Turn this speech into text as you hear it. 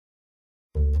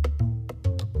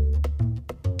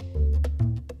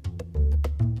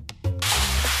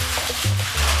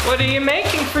What are you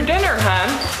making for dinner, hon?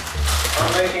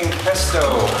 I'm making pesto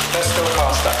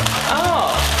pasta.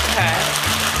 Oh, okay.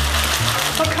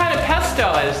 What kind of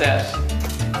pesto is this?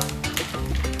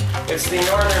 It's the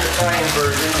northern Italian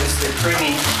version. It's the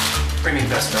creamy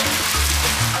pesto.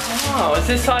 Oh, is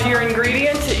this all your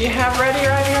ingredients that you have ready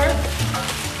right here?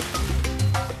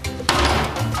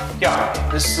 Yeah,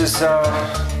 this is a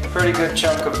pretty good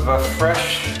chunk of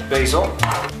fresh basil.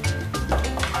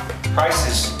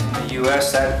 Prices in the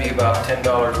US, that'd be about $10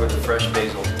 worth of fresh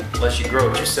basil, unless you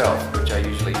grow it yourself, which I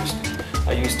usually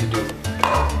used to do.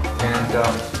 And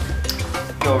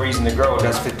no reason to grow it.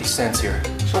 That's 50 cents here.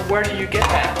 So where do you get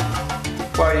that?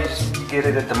 Well, you just get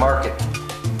it at the market,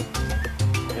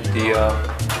 at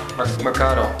the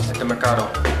mercado,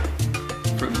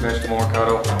 fruit and vegetable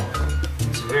mercado.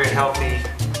 It's a very healthy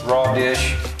raw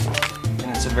dish,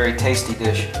 and it's a very tasty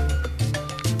dish.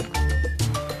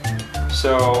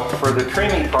 So for the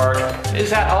creamy part, Is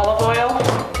that olive oil?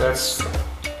 that's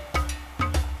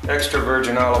extra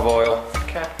virgin olive oil.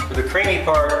 Okay. For the creamy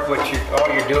part,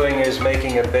 all you're doing is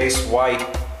making a base white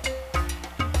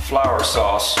flour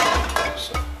sauce.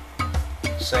 So,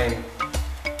 same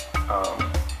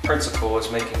principle as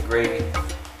making gravy,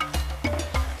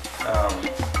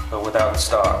 but without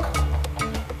stock.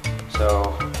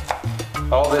 So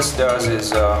all this does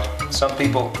is some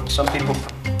people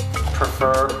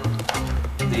prefer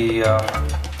the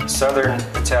southern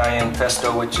Italian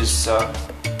pesto, which is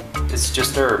it's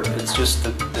just herb. It's just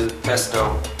the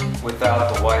pesto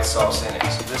without the white sauce in it.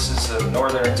 So this is a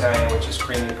northern Italian, which is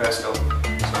creamy pesto.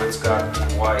 So it's got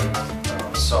white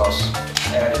sauce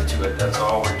added to it. That's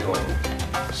all we're doing.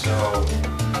 So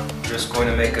we're just going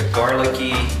to make a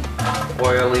garlicky,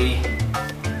 oily,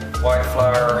 white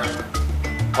flour,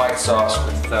 white sauce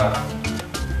with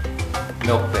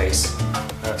milk base.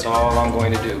 That's all I'm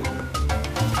going to do.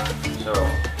 So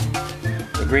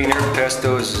the green herb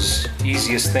pesto is the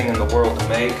easiest thing in the world to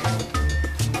make.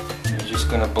 You're just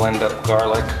going to blend up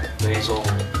garlic, basil,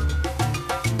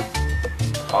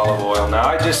 olive oil. Now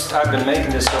I've been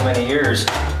making this so many years,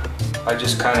 I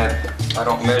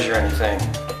don't measure anything.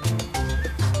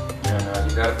 And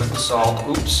you gotta put the salt.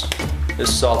 Oops,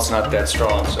 this salt's not that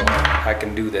strong, so I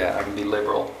can do that. I can be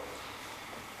liberal.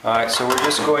 Alright, so we're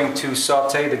just going to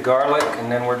saute the garlic,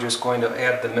 and then we're just going to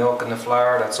add the milk and the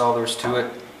flour. That's all there's to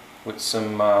it, with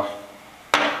some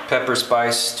pepper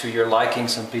spice to your liking.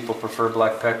 Some people prefer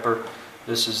black pepper.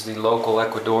 This is the local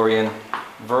Ecuadorian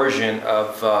version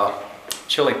of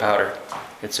chili powder.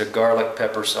 It's a garlic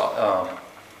pepper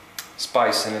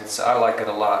spice, and I like it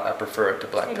a lot. I prefer it to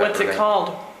black pepper. What's it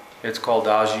called? It's called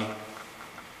aji.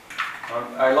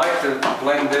 I like to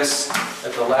blend this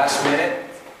at the last minute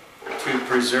to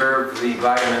preserve the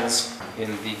vitamins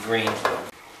in the green.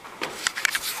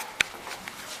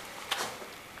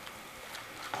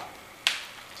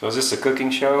 So is this a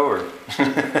cooking show, or?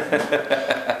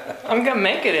 I'm gonna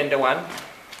make it into one.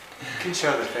 You can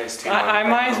show the face too. I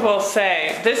might as well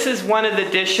say, this is one of the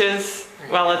dishes,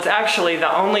 well, it's actually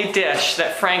the only dish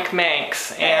that Frank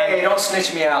makes. And hey, don't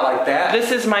snitch me out like that.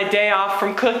 this is my day off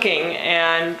from cooking,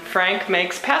 and Frank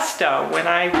makes pesto when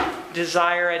I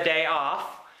desire a day off.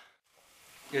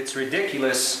 It's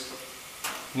ridiculous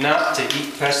not to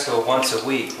eat pesto once a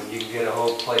week when you can get a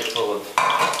whole plate full of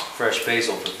fresh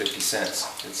basil for 50 cents.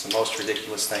 It's the most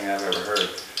ridiculous thing I've ever heard,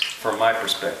 from my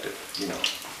perspective, you know,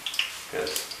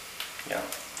 because, you know,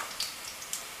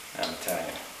 I'm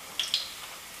Italian.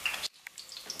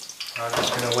 I'm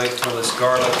just going to wait till this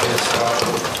garlic is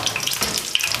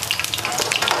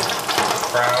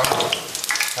brown.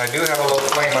 I do have a low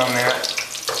flame on that,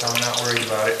 so I'm not worried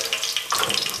about it.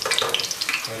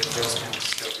 But it does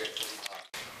still get pretty hot.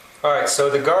 Alright, so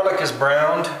the garlic is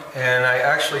browned, and I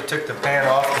actually took the pan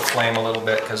off the flame a little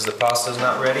bit because the pasta's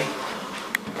not ready.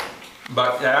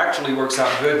 But it actually works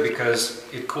out good because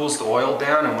it cools the oil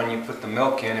down, and when you put the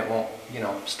milk in, it won't, you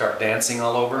know, start dancing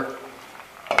all over.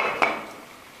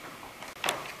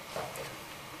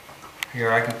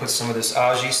 Here, I can put some of this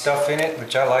aji stuff in it,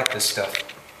 which I like this stuff.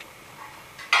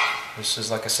 This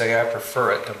is, like I say, I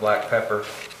prefer it to black pepper.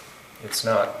 It's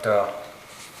not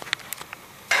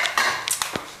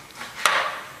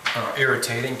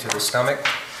irritating to the stomach.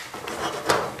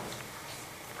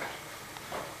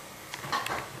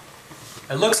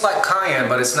 It looks like cayenne,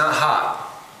 but it's not hot.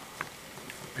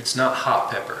 It's not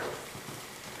hot pepper.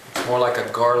 It's more like a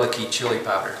garlicky chili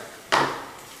powder.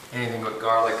 Anything but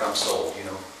garlic, I'm sold, you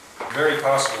know. Very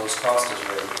possible this pasta's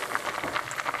ready.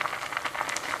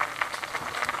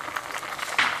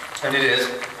 And it is.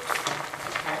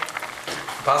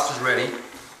 Pasta's ready.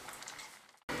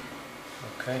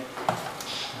 Okay.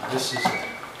 This is an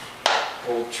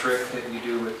old trick that you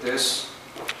do with this.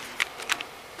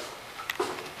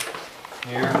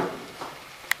 here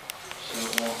so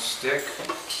it won't stick.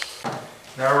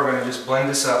 Now we're going to just blend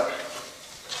this up.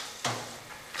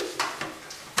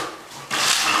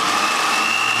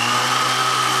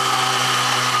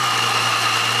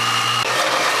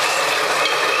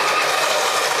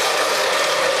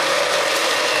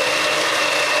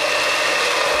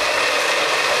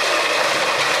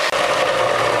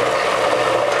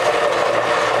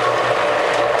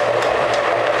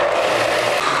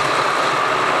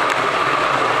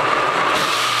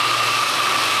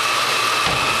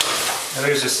 Now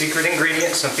there's a secret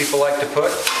ingredient some people like to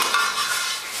put.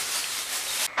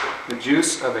 The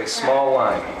juice of a small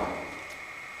lime.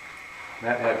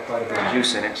 That had quite a bit of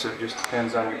juice in it, so it just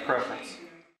depends on your preference.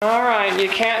 All right, you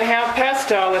can't have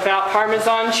pesto without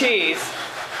Parmesan cheese.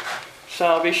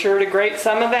 So be sure to grate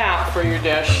some of that for your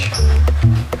dish.